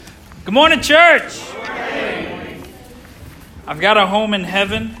Good morning, church. Good morning. I've got a home in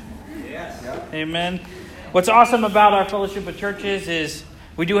heaven. Yes. Amen. What's awesome about our fellowship of churches is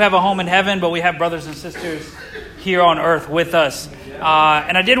we do have a home in heaven, but we have brothers and sisters here on earth with us.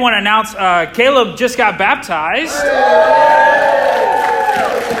 And I did want to announce Caleb just got baptized.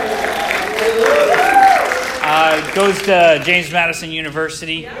 Goes to James Madison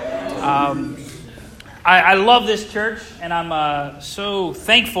University. I love this church, and I'm so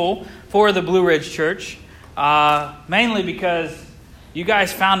thankful for the Blue Ridge Church, mainly because you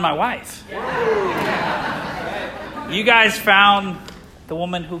guys found my wife. You guys found the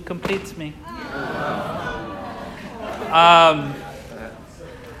woman who completes me.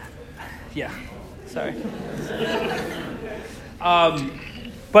 Yeah, sorry.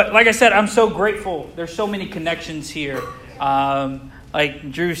 But like I said, I'm so grateful. There's so many connections here. Like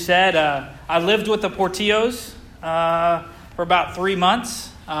Drew said, I lived with the Portillos for about 3 months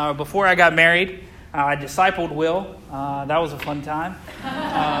before I got married. I discipled Will. That was a fun time.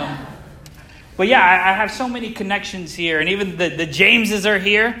 But yeah, I have so many connections here. And even the Jameses are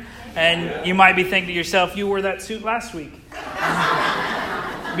here. And you might be thinking to yourself, you wore that suit last week.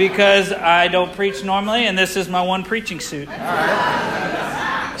 Because I don't preach normally, and this is my one preaching suit.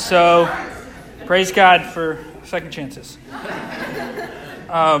 So, praise God for second chances.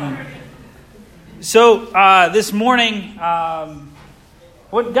 This morning,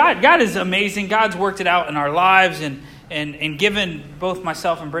 what God is amazing. God's worked it out in our lives and given both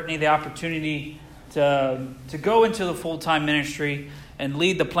myself and Brittany the opportunity to go into the full-time ministry and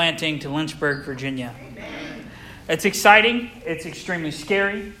lead the planting to Lynchburg, Virginia. It's exciting. It's extremely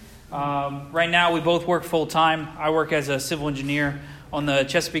scary. Right now, we both work full-time. I work as a civil engineer on the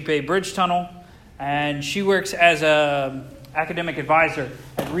Chesapeake Bay Bridge Tunnel, and she works as a academic advisor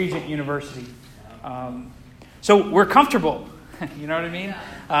at Regent University. So we're comfortable. You know what I mean?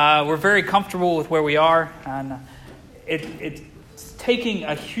 We're very comfortable with where we are, and it's taking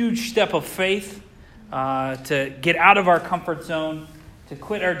a huge step of faith to get out of our comfort zone, to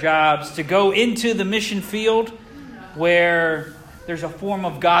quit our jobs, to go into the mission field where there's a form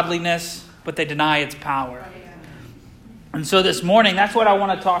of godliness, but they deny its power. And so this morning, that's what I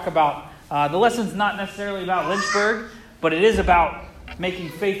want to talk about. The lesson's not necessarily about Lynchburg, but it is about making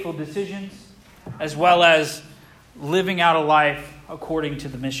faithful decisions as well as living out a life according to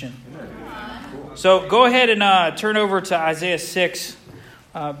the mission. So go ahead and turn over to Isaiah 6.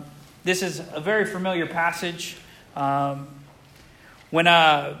 This is a very familiar passage. When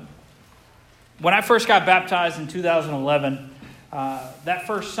I first got baptized in 2011, that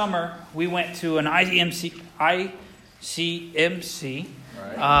first summer, we went to an ICMC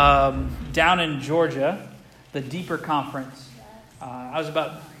down in Georgia, the Deeper Conference. I was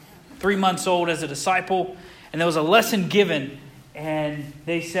about 3 months old as a disciple, and there was a lesson given, and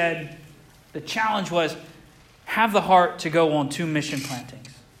they said the challenge was have the heart to go on 2 mission plantings,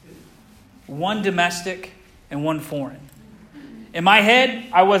 one domestic and one foreign. In my head,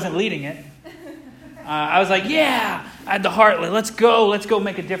 I wasn't leading it. I was like, yeah, I had the heart. Let's go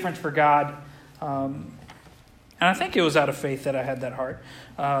make a difference for God. And I think it was out of faith that I had that heart,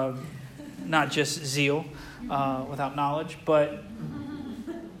 not just zeal without knowledge. But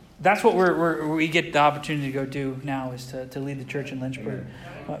that's what we get the opportunity to go do now, is to lead the church in Lynchburg.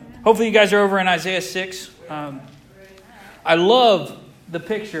 Hopefully you guys are over in Isaiah 6. I love the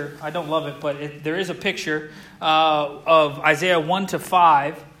picture. I don't love it, but there is a picture of Isaiah 1 to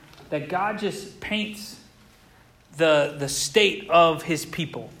 5 that God just paints the state of his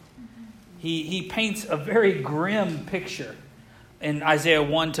people. He paints a very grim picture in Isaiah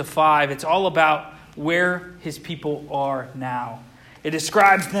 1 to 5. It's all about where his people are now. It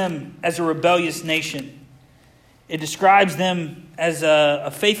describes them as a rebellious nation. It describes them as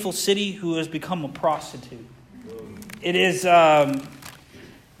a faithful city who has become a prostitute. It is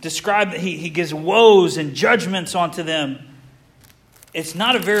described that he gives woes and judgments onto them. It's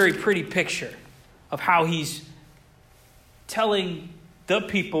not a very pretty picture of how he's telling the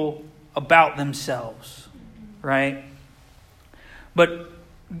people about themselves, right? But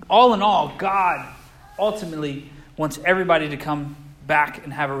all in all, God ultimately wants everybody to come back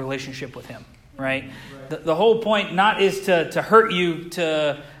and have a relationship with him, right? The whole point not is to hurt you,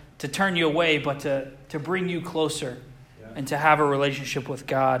 to turn you away, but to bring you closer and to have a relationship with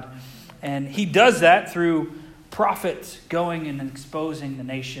God. And he does that through prophets going and exposing the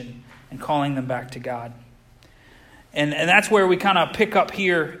nation and calling them back to God. And that's where we kind of pick up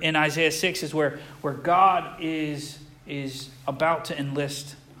here in Isaiah 6, is where God is about to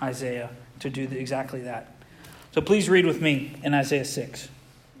enlist Isaiah to do exactly that. So please read with me in Isaiah 6.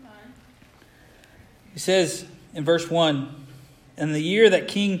 He says in verse 1, In the year that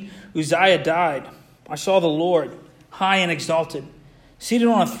King Uzziah died, I saw the Lord, high and exalted, seated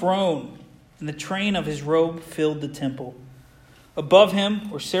on a throne, and the train of his robe filled the temple. Above him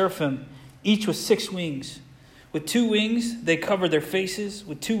were seraphim, each with 6 wings. With 2 wings they covered their faces,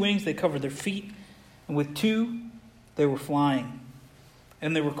 with 2 wings they covered their feet, and with 2 they were flying.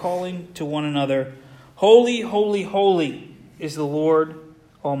 And they were calling to one another, Holy, holy, holy is the Lord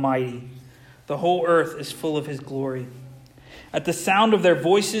Almighty. The whole earth is full of his glory. At the sound of their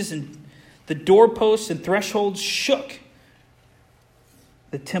voices, and the doorposts and thresholds shook.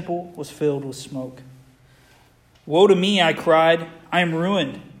 The temple was filled with smoke. Woe to me, I cried, I am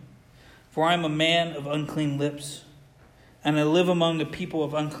ruined, for I am a man of unclean lips, and I live among the people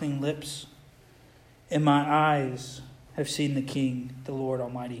of unclean lips, and my eyes have seen the King, the Lord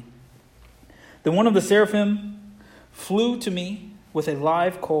Almighty. Then one of the seraphim flew to me with a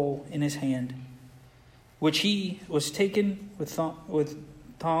live coal in his hand, which he was taken with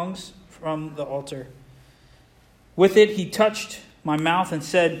tongs from the altar. With it he touched my mouth and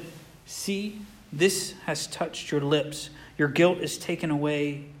said, See, this has touched your lips. Your guilt is taken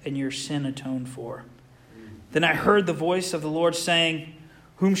away and your sin atoned for. Then I heard the voice of the Lord saying,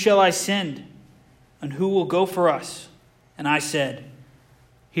 Whom shall I send? And who will go for us? And I said,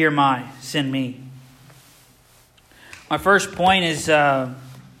 Here am I, send me. My first point is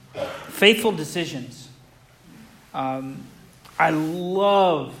faithful decisions. I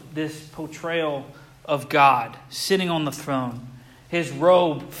love this portrayal of God sitting on the throne, his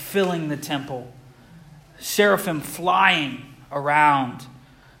robe filling the temple, seraphim flying around,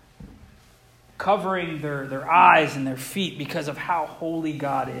 covering their eyes and their feet because of how holy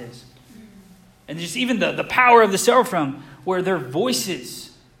God is. And just even the power of the seraphim, where their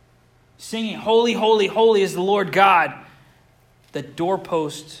voices singing, Holy, holy, holy is the Lord God, the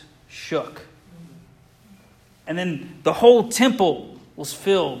doorpost shook. And then the whole temple was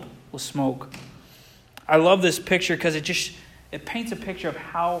filled with smoke. I love this picture because it paints a picture of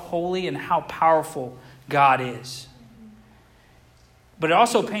how holy and how powerful God is. But it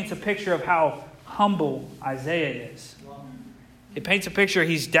also paints a picture of how humble Isaiah is. It paints a picture,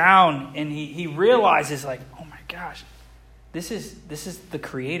 he's down and he realizes like, oh my gosh, this is the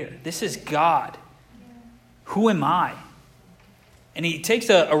Creator. This is God. Who am I? And he takes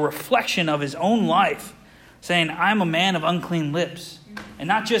a reflection of his own life, saying, I'm a man of unclean lips. And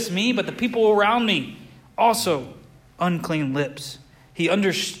not just me, but the people around me, also unclean lips. He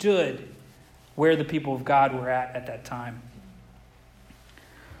understood where the people of God were at that time.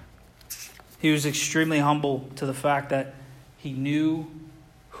 He was extremely humble to the fact that he knew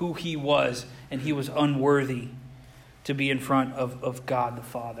who he was, and he was unworthy to be in front of God the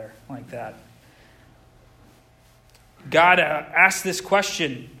Father like that. God asked this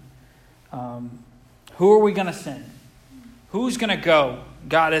question, who are we going to send? Who's going to go?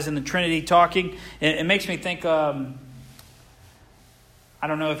 God is in the Trinity talking. It makes me think, I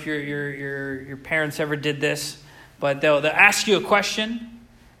don't know if your parents ever did this, but they'll ask you a question,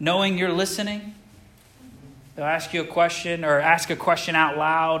 knowing you're listening. They'll ask you a question or ask a question out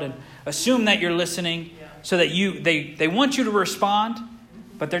loud and assume that you're listening so that they want you to respond,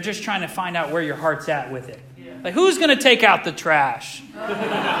 but they're just trying to find out where your heart's at with it. Like, who's going to take out the trash?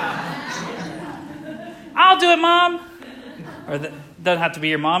 I'll do it, Mom. Or it doesn't have to be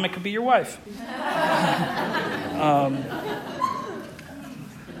your mom. It could be your wife.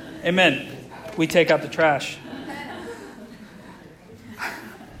 Amen. We take out the trash.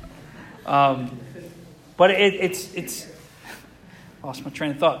 But it's lost my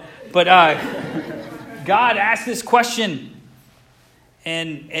train of thought. But God asked this question,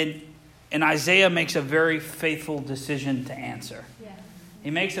 and Isaiah makes a very faithful decision to answer. Yeah.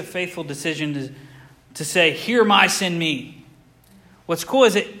 He makes a faithful decision to say, "Here am I, send me." What's cool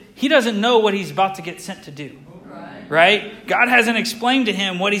is that he doesn't know what he's about to get sent to do. Right? God hasn't explained to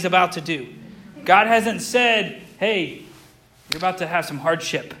him what he's about to do. God hasn't said, "Hey, you're about to have some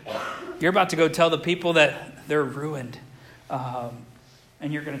hardship. You're about to go tell the people that they're ruined,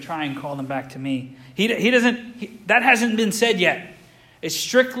 and you're going to try and call them back to me." He doesn't. That hasn't been said yet. It's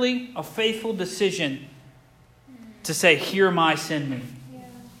strictly a faithful decision to say, "Here am I, send me." Yeah.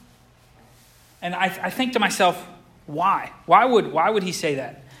 And I think to myself, why? Why would he say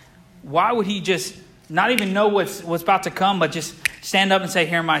that? Why would he just not even know what's about to come, but just stand up and say,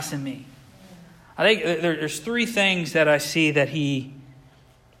 "Here am I, send me"? I think there's 3 things that I see that he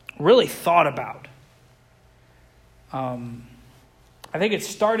really thought about. I think it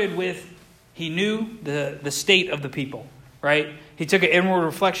started with he knew the state of the people, right? He took an inward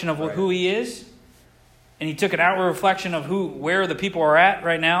reflection of who he is, and he took an outward reflection of where the people are at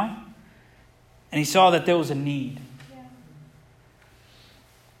right now, and he saw that there was a need. Yeah.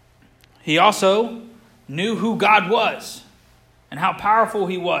 he also knew who God was and how powerful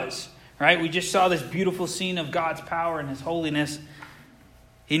he was. Right? We just saw this beautiful scene of God's power and his holiness.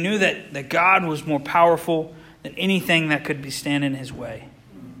 He knew that God was more powerful than anything that could be standing in his way.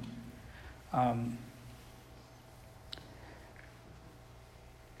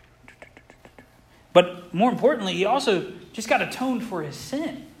 But more importantly, he also just got atoned for his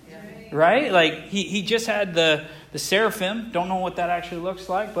sin. Right? Like he just had the seraphim. Don't know what that actually looks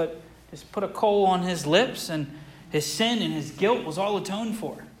like, but just put a coal on his lips, and his sin and his guilt was all atoned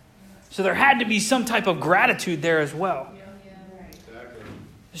for. So there had to be some type of gratitude there as well.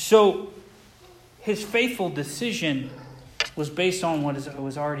 So his faithful decision was based on what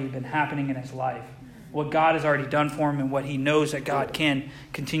was already been happening in his life, what God has already done for him, and what he knows that God can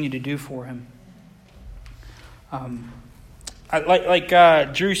continue to do for him. Like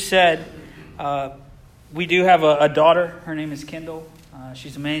Drew said, we do have a daughter. Her name is Kendall.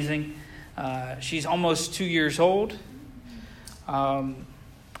 She's amazing. She's almost 2 years old.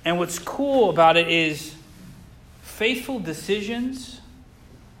 And what's cool about it is faithful decisions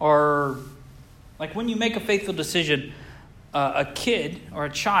are, like when you make a faithful decision, a kid or a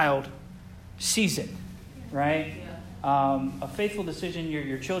child sees it, right? A faithful decision,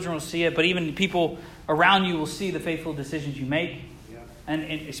 your children will see it, but even people around you will see the faithful decisions you make. And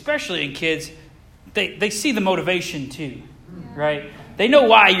especially in kids, they see the motivation too, right? They know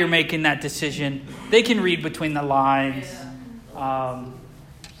why you're making that decision. They can read between the lines.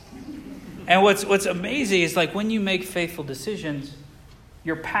 And what's amazing is like when you make faithful decisions,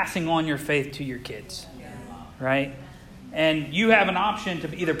 you're passing on your faith to your kids, right? And you have an option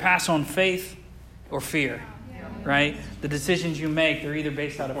to either pass on faith or fear, right? The decisions you make, they're either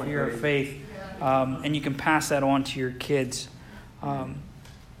based out of fear or faith, and you can pass that on to your kids.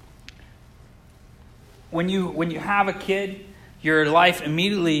 When you have a kid, your life can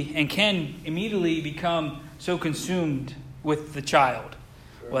immediately become so consumed with the child.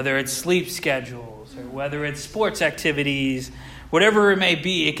 Whether it's sleep schedules or whether it's sports activities, whatever it may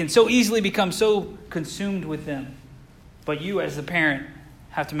be, it can so easily become so consumed with them. But you as the parent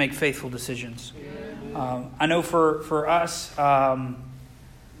have to make faithful decisions. I know for us, the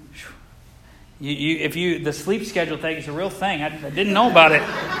sleep schedule thing is a real thing. I didn't know about it.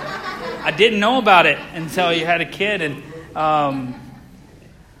 I didn't know about it until you had a kid. And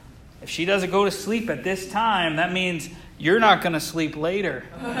if she doesn't go to sleep at this time, that means you're not going to sleep later,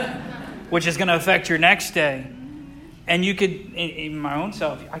 which is going to affect your next day. And you could, in my own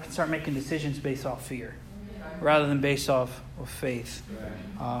self, I could start making decisions based off fear rather than based off of faith.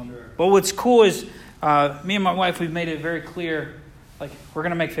 But what's cool is me and my wife, we've made it very clear, like we're going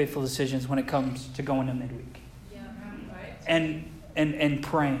to make faithful decisions when it comes to going to midweek and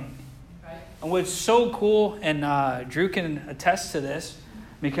praying. And what's so cool, and Drew can attest to this,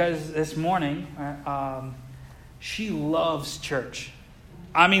 because this morning, she loves church.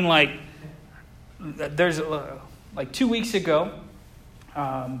 I mean, there's 2 weeks ago,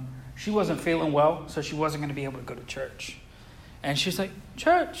 she wasn't feeling well, so she wasn't going to be able to go to church. And she's like,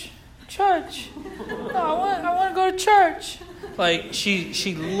 church. No, I want to go to church. Like,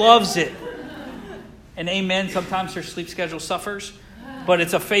 she loves it. And amen, sometimes her sleep schedule suffers, but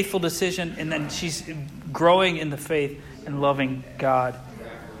it's a faithful decision, and then she's growing in the faith and loving God.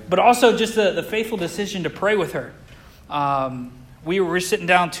 But also just the faithful decision to pray with her. We were sitting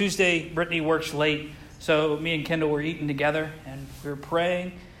down Tuesday. Brittany works late. So me and Kendall were eating together. And we were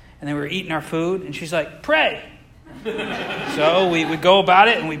praying. And then we were eating our food. And she's like, pray. So we go about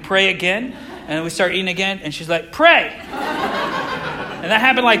it and we pray again. And then we start eating again. And she's like, pray. And that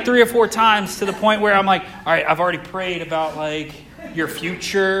happened like 3 or 4 times to the point where I'm like, all right, I've already prayed about like your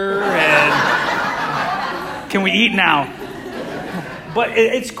future. And can we eat now? But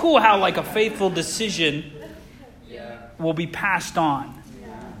it's cool how like a faithful decision will be passed on.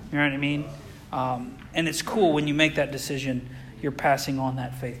 You know what I mean? And it's cool when you make that decision, you're passing on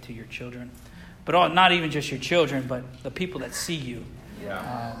that faith to your children. But not even just your children, but the people that see you.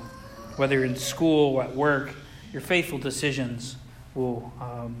 Whether you're in school or at work, your faithful decisions will,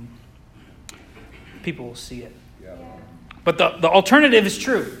 people will see it. But the alternative is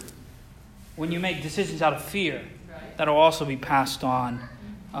true. When you make decisions out of fear, that'll also be passed on.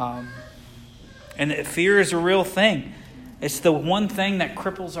 And fear is a real thing. It's the one thing that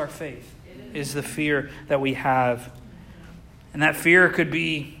cripples our faith, is the fear that we have. And that fear could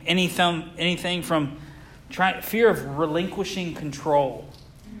be anything from fear of relinquishing control,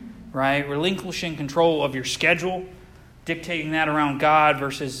 right? Relinquishing control of your schedule, dictating that around God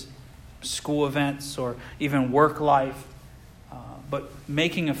versus school events or even work life. But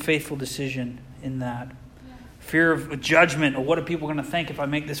making a faithful decision in that. Fear of judgment, or what are people going to think if I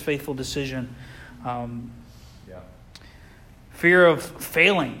make this faithful decision? Fear of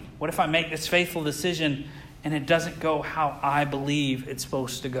failing. What if I make this faithful decision and it doesn't go how I believe it's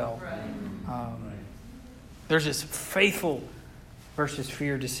supposed to go? There's this faithful versus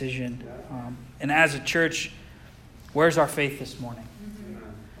fear decision. And as a church, where's our faith this morning?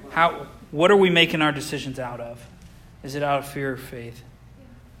 What are we making our decisions out of? Is it out of fear or faith?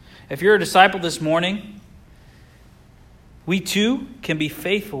 If you're a disciple this morning, we too can be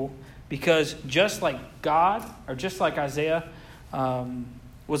faithful, because just like God, or just like Isaiah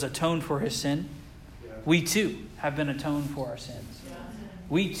was atoned for his sin, we too have been atoned for our sins.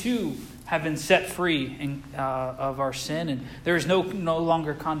 We too have been set free of our sin, and there is no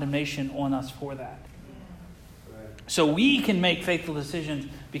longer condemnation on us for that. So we can make faithful decisions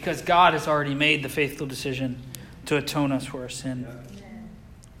because God has already made the faithful decision to atone us for our sin.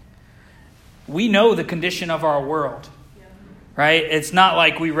 We know the condition of our world, right? It's not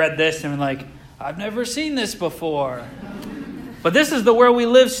like we read this and we're like, I've never seen this before. But this is the world we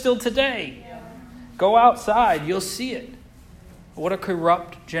live still today. Go outside, you'll see it. What a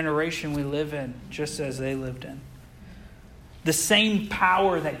corrupt generation we live in, just as they lived in. The same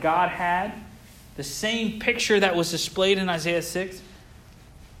power that God had, the same picture that was displayed in Isaiah 6,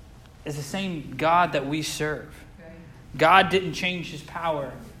 is the same God that we serve. God didn't change his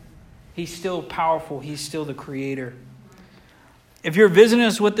power. He's still powerful. He's still the creator. If you're visiting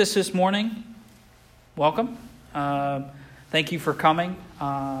us with us this morning, welcome. Thank you for coming.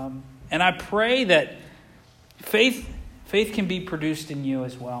 And I pray that faith can be produced in you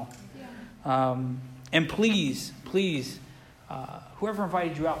as well. And please, whoever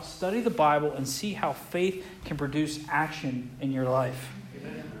invited you out, study the Bible and see how faith can produce action in your life.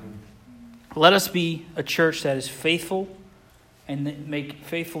 Let us be a church that is faithful and make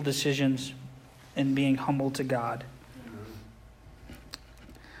faithful decisions and being humble to God.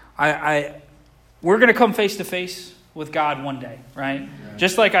 We're going to come face to face with God one day, right?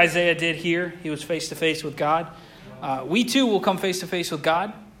 Just like Isaiah did here, he was face to face with God. We too will come face to face with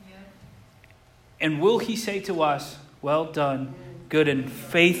God. And will he say to us, well done, good and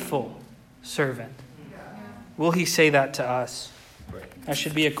faithful servant? Will he say that to us? That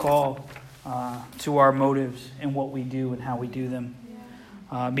should be a call to our motives and what we do and how we do them.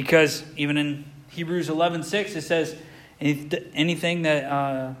 Because even in Hebrews 11:6, it says, anything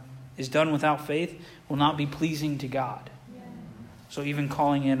that is done without faith will not be pleasing to God. So even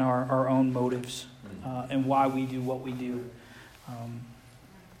calling in our own motives and why we do what we do.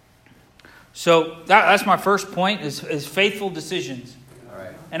 So that's my first point, is faithful decisions. All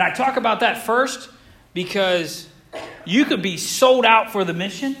right. And I talk about that first because you could be sold out for the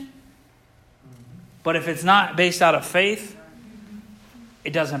mission, but if it's not based out of faith,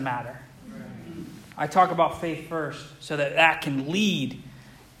 it doesn't matter. I talk about faith first so that can lead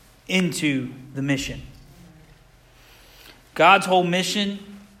into the mission. God's whole mission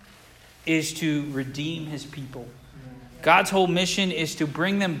is to redeem his people. God's whole mission is to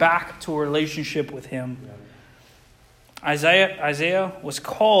bring them back to a relationship with him. Isaiah was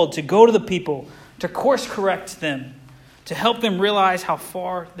called to go to the people, to course correct them, to help them realize how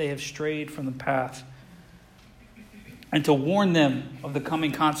far they have strayed from the path, and to warn them of the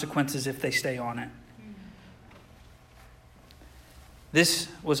coming consequences if they stay on it. This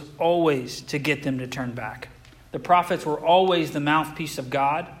was always to get them to turn back. The prophets were always the mouthpiece of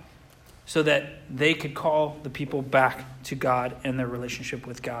God so that they could call the people back to God and their relationship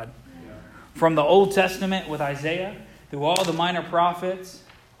with God. Yeah. From the Old Testament with Isaiah, through all the minor prophets,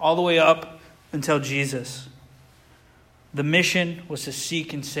 all the way up until Jesus, the mission was to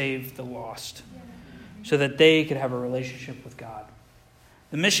seek and save the lost so that they could have a relationship with God.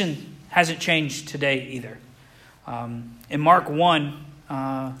 The mission hasn't changed today either. In Mark 1,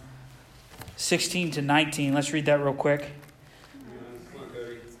 16 to 19, let's read that real quick.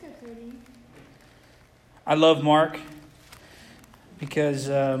 I love Mark because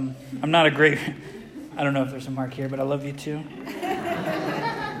I'm not a great... I don't know if there's a Mark here, but I love you too.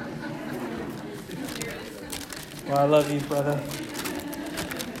 Well, I love you, brother.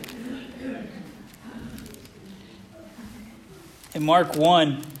 In Mark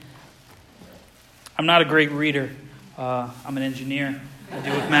 1, I'm not a great reader. I'm an engineer. I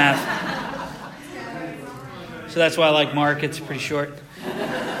do with math. So that's why I like Mark. It's pretty short.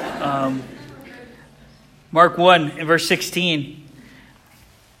 Mark 1, in verse 16.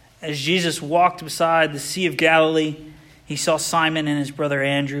 As Jesus walked beside the Sea of Galilee, he saw Simon and his brother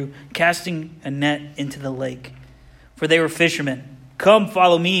Andrew casting a net into the lake, for they were fishermen. "Come,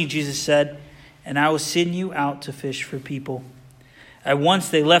 follow me," Jesus said, "and I will send you out to fish for people." At once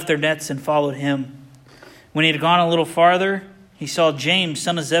they left their nets and followed him. When he had gone a little farther, he saw James,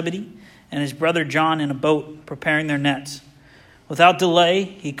 son of Zebedee, and his brother John in a boat preparing their nets. Without delay,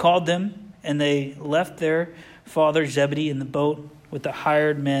 he called them, and they left their father Zebedee in the boat with the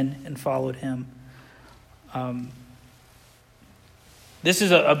hired men and followed him. This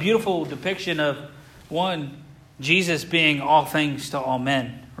is a beautiful depiction of, one, Jesus being all things to all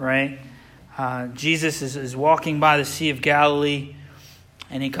men, right? Jesus is walking by the Sea of Galilee,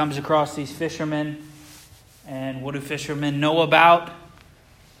 and he comes across these fishermen. And what do fishermen know about?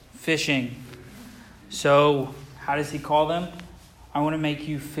 Fishing. So, how does he call them? I want to make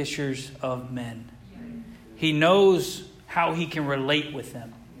you fishers of men. He knows how he can relate with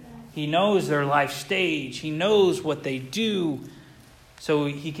them. He knows their life stage. He knows what they do. So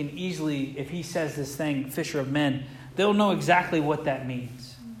he can easily, if he says this thing, fisher of men, they'll know exactly what that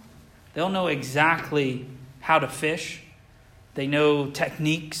means. They'll know exactly how to fish. They know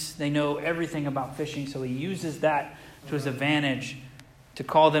techniques. They know everything about fishing. So he uses that to his advantage to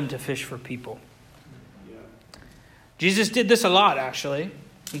call them to fish for people. Jesus did this a lot, actually.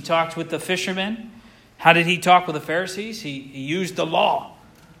 He talked with the fishermen. How did he talk with the Pharisees? He used the law,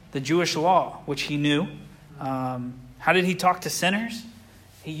 the Jewish law, which he knew. How did he talk to sinners?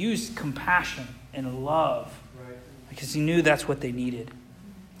 He used compassion and love because he knew that's what they needed.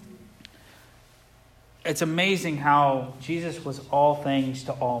 It's amazing how Jesus was all things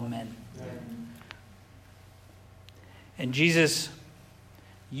to all men. And Jesus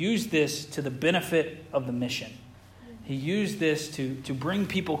used this to the benefit of the mission. He used this to bring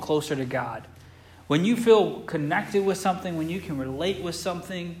people closer to God. When you feel connected with something, when you can relate with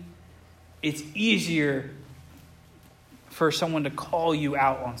something, it's easier for someone to call you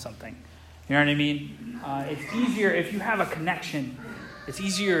out on something. You know what I mean? It's easier if you have a connection. It's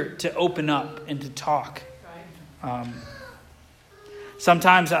easier to open up and to talk.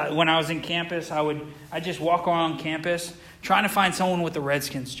 Sometimes when I was in campus, I'd just walk around campus trying to find someone with a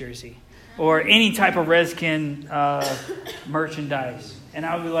Redskins jersey or any type of Redskin merchandise. And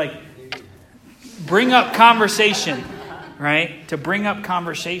I would be like, bring up conversation, right? To bring up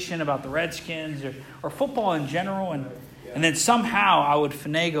conversation about the Redskins or football in general. And then somehow I would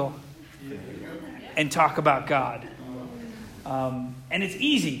finagle and talk about God. And it's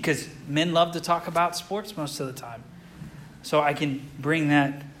easy because men love to talk about sports most of the time. So I can bring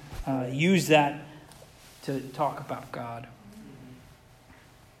that, use that to talk about God.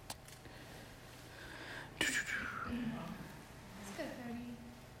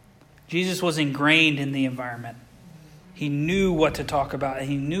 Jesus was ingrained in the environment. He knew what to talk about, and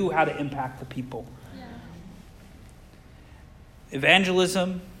he knew how to impact the people.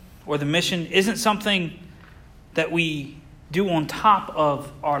 Evangelism or the mission isn't something that we do on top of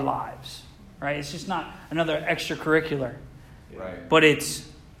our lives, right? It's just not another extracurricular, right? But it's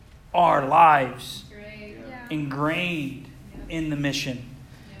our lives ingrained in the mission.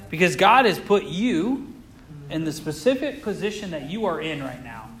 Because God has put you in the specific position that you are in right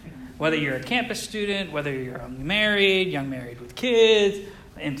now. Whether you're a campus student, whether you're young married with kids,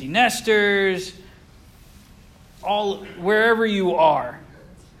 empty nesters, wherever you are,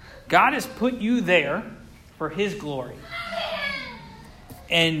 God has put you there for his glory.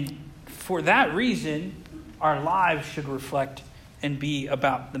 And for that reason, our lives should reflect and be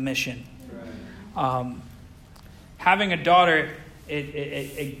about the mission. Having a daughter,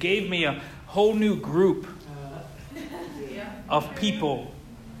 it gave me a whole new group of people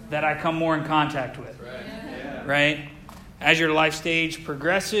that I come more in contact with. Right? As your life stage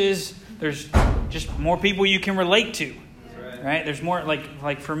progresses, there's just more people you can relate to. Right? There's more,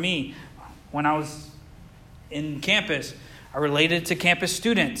 like for me, when I was in campus, I related to campus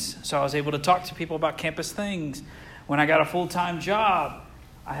students. So I was able to talk to people about campus things. When I got a full-time job,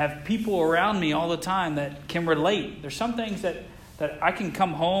 I have people around me all the time that can relate. There's some things that I can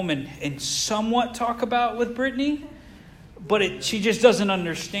come home and somewhat talk about with Brittany, but she just doesn't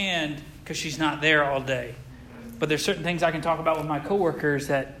understand because she's not there all day. But there's certain things I can talk about with my coworkers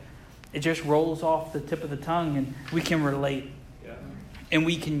that it just rolls off the tip of the tongue and we can relate. Yeah. And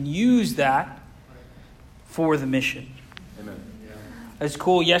we can use that for the mission. Amen. Yeah. It's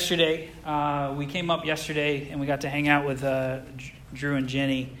cool. Yesterday, we came up yesterday and we got to hang out with Drew and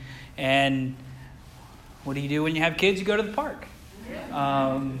Jenny. And what do you do when you have kids? You go to the park.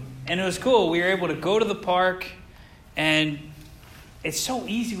 And it was cool. We were able to go to the park. And it's so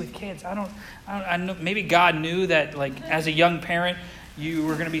easy with kids. I know, maybe God knew that, like, as a young parent, you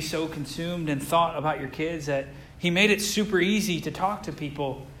were going to be so consumed and thought about your kids that he made it super easy to talk to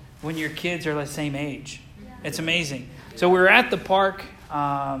people when your kids are the same age. It's amazing. So we were at the park,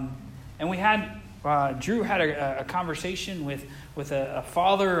 and we had Drew had a conversation with a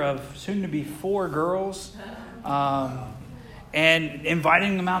father of soon-to-be 4 girls, and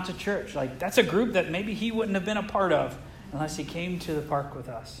inviting them out to church. Like, that's a group that maybe he wouldn't have been a part of unless he came to the park with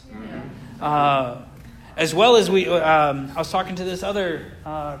us. As well as I was talking to this other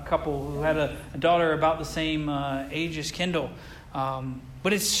couple who had a daughter about the same age as Kendall.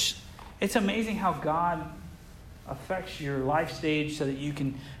 But it's amazing how God affects your life stage so that you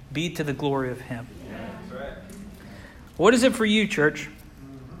can be to the glory of Him. That's right. What is it for you, church?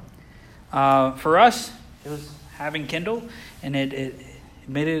 For us, it was having Kendall, and it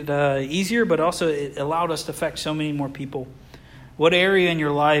made it easier, but also it allowed us to affect so many more people. What area in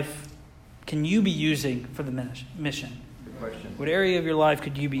your life can you be using for the mission? Good question. What area of your life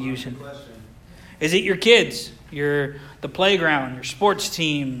could you be using? Is it your kids, the playground, your sports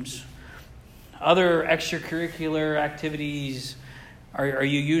teams, other extracurricular activities? Are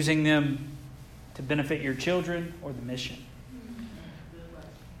you using them to benefit your children or the mission?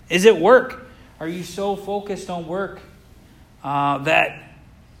 Is it work? Are you so focused on work that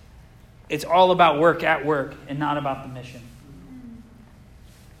it's all about work at work and not about the mission?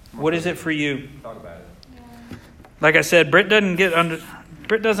 What is it for you? Talk about it. Like I said, Britt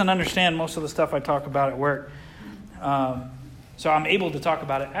doesn't understand most of the stuff I talk about at work. So I'm able to talk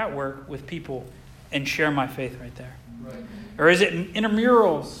about it at work with people and share my faith right there. Right. Or is it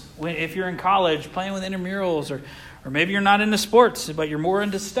intramurals? If you're in college, playing with intramurals, or maybe you're not into sports, but you're more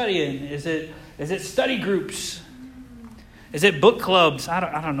into studying. Is it study groups? Is it book clubs? I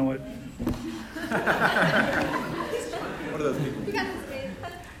don't know what. What are those people?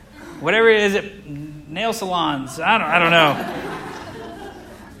 Whatever it is, nail salons. I don't know.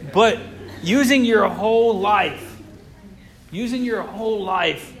 But using your whole life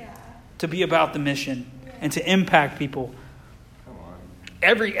to be about the mission and to impact people.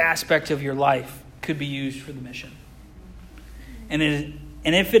 Every aspect of your life could be used for the mission. And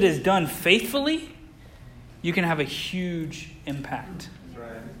if it is done faithfully, you can have a huge impact.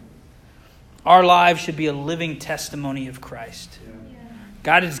 Right. Our lives should be a living testimony of Christ. Yeah.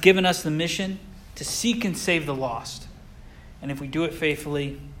 God has given us the mission to seek and save the lost. And if we do it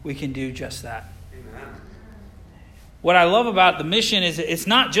faithfully, we can do just that. Amen. What I love about the mission is it's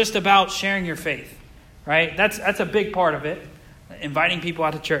not just about sharing your faith, right? That's a big part of it, inviting people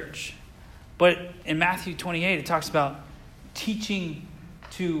out to church. But in Matthew 28, it talks about teaching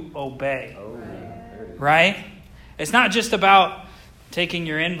to obey, right? It's not just about taking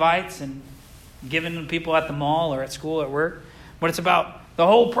your invites and giving them to people at the mall or at school, at work, but it's about the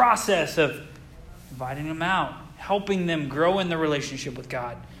whole process of inviting them out, helping them grow in their relationship with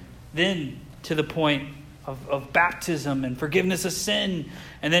God, then to the point of baptism and forgiveness of sin.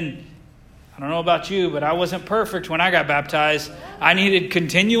 And then, I don't know about you, but I wasn't perfect when I got baptized. I needed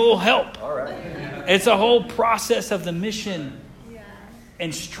continual help. All right. It's a whole process of the mission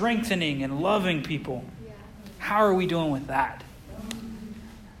and strengthening and loving people. How are we doing with that?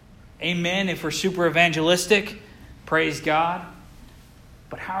 Amen. If we're super evangelistic, praise God.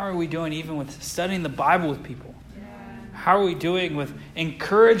 But how are we doing even with studying the Bible with people? How are we doing with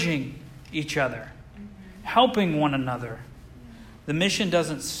encouraging each other, helping one another? The mission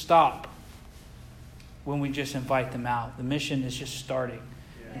doesn't stop when we just invite them out. The mission is just starting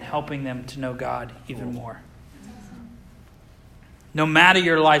and helping them to know God even more. No matter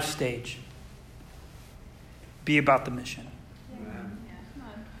your life stage, be about the mission.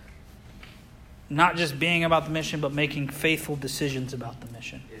 Not just being about the mission, but making faithful decisions about the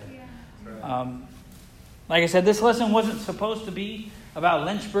mission. Like I said, this lesson wasn't supposed to be about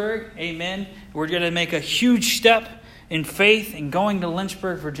Lynchburg. Amen. We're going to make a huge step in faith in going to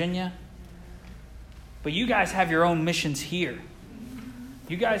Lynchburg, Virginia. But you guys have your own missions here.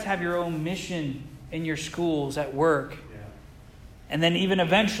 You guys have your own mission in your schools, at work. And then even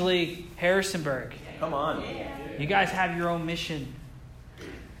eventually, Harrisonburg. Come on. You guys have your own mission.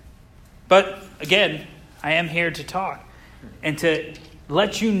 But again, I am here to talk and to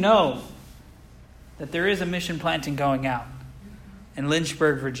let you know that there is a mission planting going out in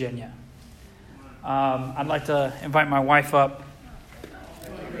Lynchburg, Virginia. I'd like to invite my wife up.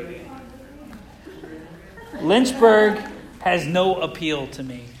 Lynchburg has no appeal to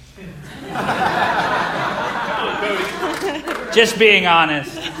me. Just being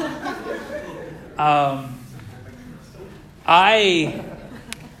honest. I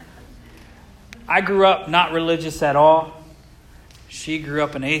grew up not religious at all. She grew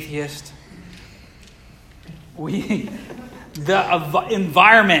up an atheist. The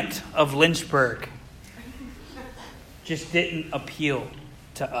environment of Lynchburg just didn't appeal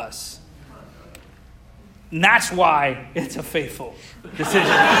to us. And that's why it's a faithful decision.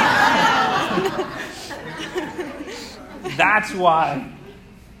 That's why.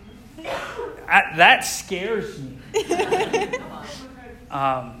 That scares me.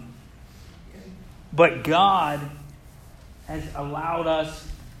 But God has allowed us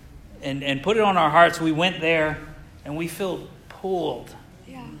and put it on our hearts. We went there and we felt pulled.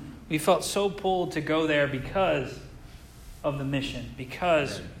 Yeah. We felt so pulled to go there because of the mission,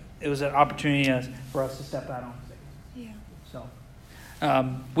 because it was an opportunity for us to step out on faith. Yeah. So,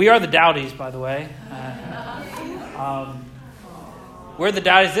 we are the Dowdies, by the way. We're the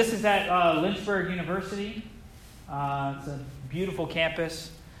Dowdies. This is at Lynchburg University. It's a beautiful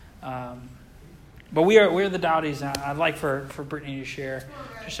campus. But we're the Dowdies. I'd like for Brittany to share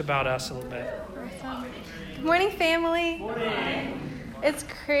just about us a little bit. Awesome. Good morning, family. Morning. It's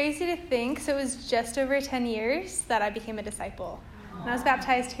crazy to think. So it was just over 10 years that I became a disciple. And I was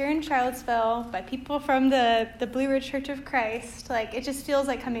baptized here in Charlottesville by people from the Blue Ridge Church of Christ. Like, it just feels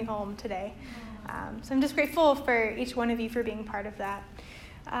like coming home today. So I'm just grateful for each one of you for being part of that.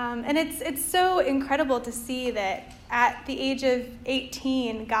 And it's so incredible to see that at the age of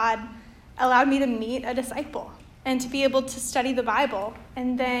 18, God allowed me to meet a disciple and to be able to study the Bible.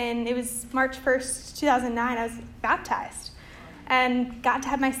 And then it was March 1st, 2009, I was baptized and got to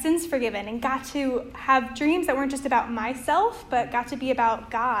have my sins forgiven and got to have dreams that weren't just about myself, but got to be about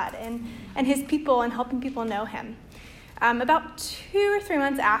God and his people and helping people know him. About 2 or 3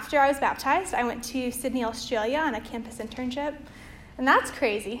 months after I was baptized, I went to Sydney, Australia on a campus internship. And that's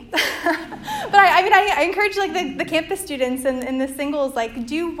crazy. But I encourage like the campus students and the singles, like,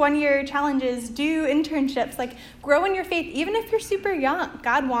 do 1-year challenges, do internships, like, grow in your faith, even if you're super young.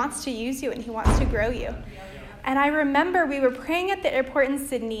 God wants to use you and he wants to grow you. And I remember we were praying at the airport in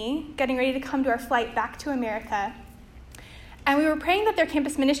Sydney, getting ready to come to our flight back to America. And we were praying that their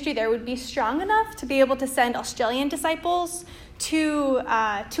campus ministry there would be strong enough to be able to send Australian disciples to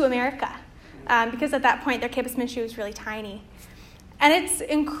America. Because at that point, their campus ministry was really tiny. And it's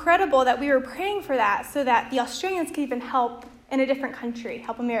incredible that we were praying for that so that the Australians could even help in a different country,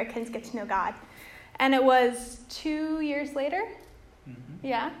 help Americans get to know God. And it was 2 years later. Mm-hmm.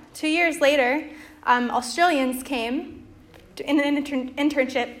 Yeah, 2 years later, Australians came in an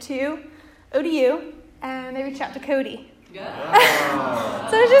internship to ODU, and they reached out to Cody. Yeah.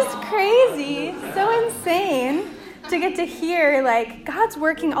 So it's just crazy, so insane to get to hear, like, God's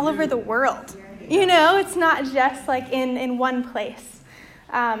working all over the world. You know, it's not just like in one place.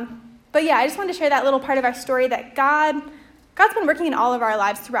 But yeah, I just wanted to share that little part of our story that God's been working in all of our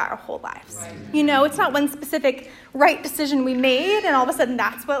lives throughout our whole lives. Right. You know, it's not one specific right decision we made and all of a sudden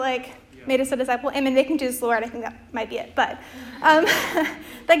that's what made us a disciple. I mean, they can choose the Lord. I think that might be it. But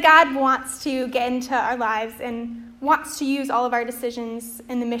that God wants to get into our lives and wants to use all of our decisions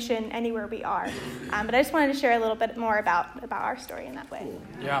in the mission anywhere we are. But I just wanted to share a little bit more about our story in that way.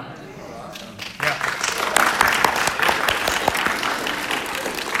 Yeah.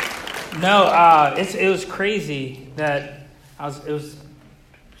 No, it was crazy that it was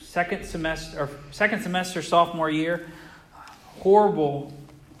second semester sophomore year, horrible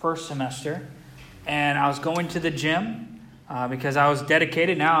first semester, and I was going to the gym because I was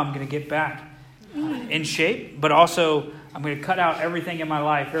dedicated. Now I'm going to get back in shape, but also I'm going to cut out everything in my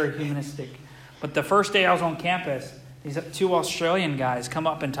life, very humanistic. But the first day I was on campus, these 2 Australian guys come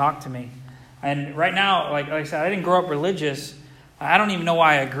up and talk to me. And right now, like I said, I didn't grow up religious. I don't even know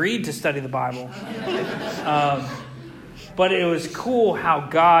why I agreed to study the Bible. But it was cool how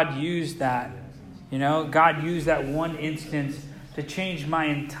God used that. You know, God used that one instance to change my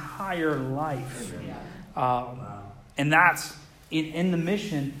entire life. And that's, in the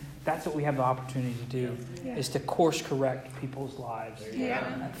mission, that's what we have the opportunity to do, is to course correct people's lives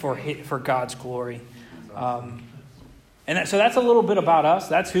for God's glory. So that's a little bit about us.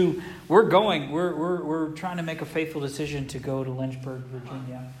 That's who we're going. We're trying to make a faithful decision to go to Lynchburg,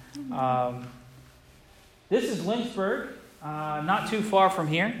 Virginia. This is Lynchburg, not too far from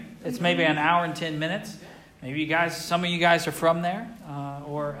here. It's maybe an hour and 10 minutes. Maybe some of you guys are from there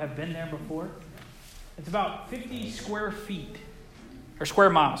or have been there before. It's about 50 square feet. Or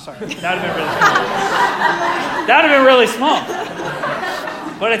square miles, sorry. That would have been really small.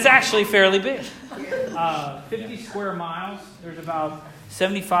 But it's actually fairly big. 50 square miles. There's about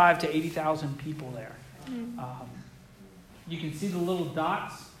 75 to 80,000 people there. You can see the little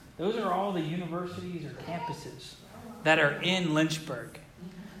dots. Those are all the universities or campuses that are in Lynchburg.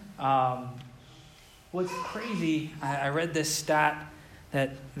 What's crazy, I read this stat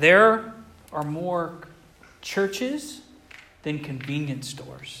that there are more churches than convenience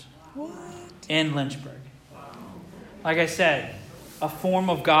stores in Lynchburg. Like I said, a form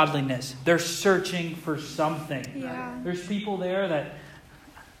of godliness. They're searching for something. Yeah. There's people there that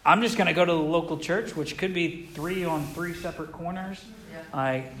I'm just going to go to the local church, which could be 3 on 3 separate corners.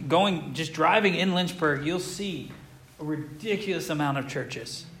 Just driving in Lynchburg, you'll see a ridiculous amount of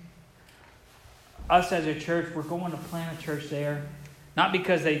churches. Us as a church, we're going to plant a church there, not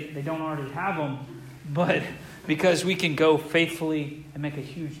because they don't already have them, but because we can go faithfully and make a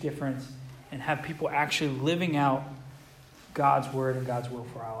huge difference and have people actually living out God's word and God's will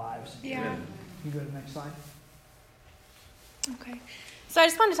for our lives. Yeah. You go to the next slide. Okay. So I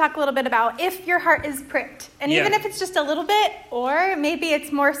just wanted to talk a little bit about if your heart is pricked. And even if it's just a little bit, or maybe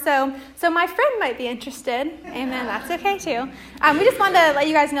it's more so my friend might be interested. Amen. That's okay too. We just wanted to let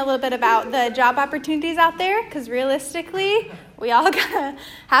you guys know a little bit about the job opportunities out there, because realistically, we all gotta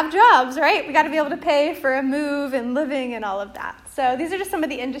have jobs, right? We gotta be able to pay for a move and living and all of that. So these are just some of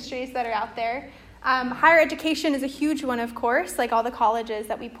the industries that are out there. Higher education is a huge one, of course, like all the colleges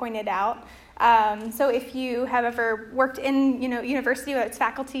that we pointed out. So if you have ever worked in, university, whether it's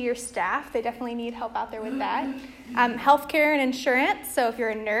faculty or staff, they definitely need help out there with that. Healthcare and insurance. So if you're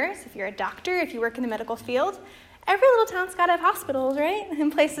a nurse, if you're a doctor, if you work in the medical field, every little town's got to have hospitals, right?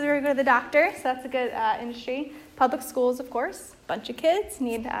 And places where you go to the doctor. So that's a good industry. Public schools, of course. A bunch of kids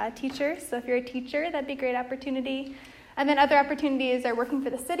need teachers. So if you're a teacher, that'd be a great opportunity. And then other opportunities are working for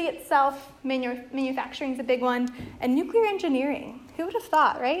the city itself. Manufacturing is a big one. And nuclear engineering. Who would have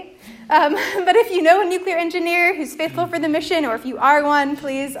thought, right? But if you know a nuclear engineer who's faithful for the mission, or if you are one,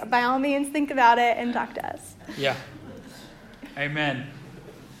 please, by all means, think about it and talk to us. Yeah. Amen.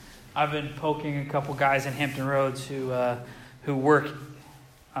 I've been poking a couple guys in Hampton Roads who work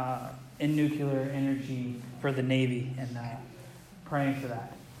in nuclear energy for the Navy and praying for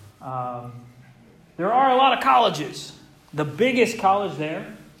that. There are a lot of colleges. The biggest college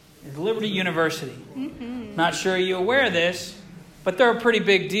there is Liberty University. Mm-hmm. Not sure you're aware of this, but they're a pretty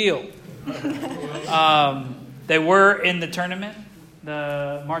big deal. They were in the tournament,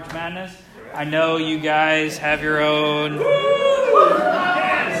 the March Madness. I know you guys have your own.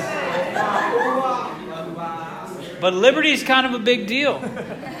 But Liberty's kind of a big deal.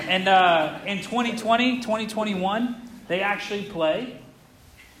 And in 2020, 2021, they actually play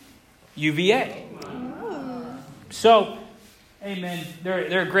UVA. So, amen.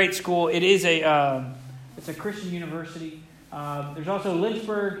 They're a great school. It is it's a Christian university. There's also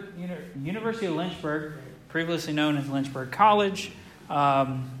Lynchburg, University of Lynchburg, previously known as Lynchburg College.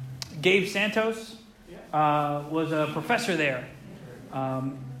 Gabe Santos was a professor there.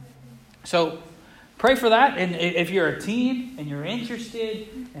 So pray for that. And if you're a teen and you're interested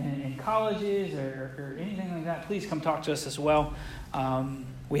in colleges or anything like that, please come talk to us as well.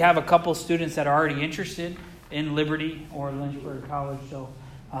 We have a couple students that are already interested in Liberty or Lynchburg College. So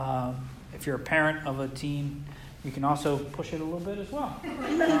if you're a parent of a teen, you can also push it a little bit as well.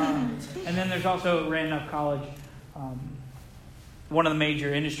 And then there's also Randolph College. One of the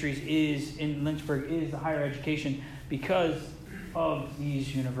major industries in Lynchburg is the higher education because of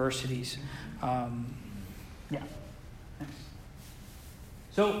these universities.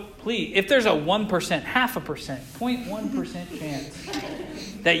 So please, if there's a 1%, 0.1%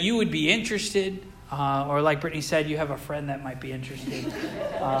 chance that you would be interested, or like Brittany said, you have a friend that might be interested,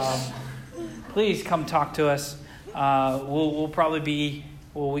 please come talk to us. We'll probably be,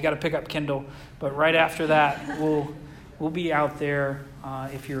 we got to pick up Kendall, but right after that, we'll be out there.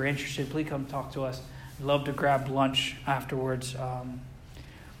 If you're interested, please come talk to us. We'd love to grab lunch afterwards.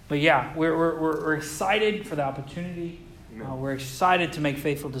 But yeah, we're excited for the opportunity. We're excited to make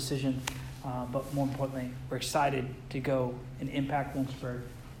faithful decisions. But more importantly, we're excited to go and impact Lynchburg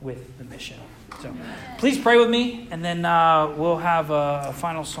with the mission. So please pray with me, and then we'll have a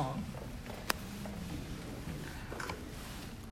final song.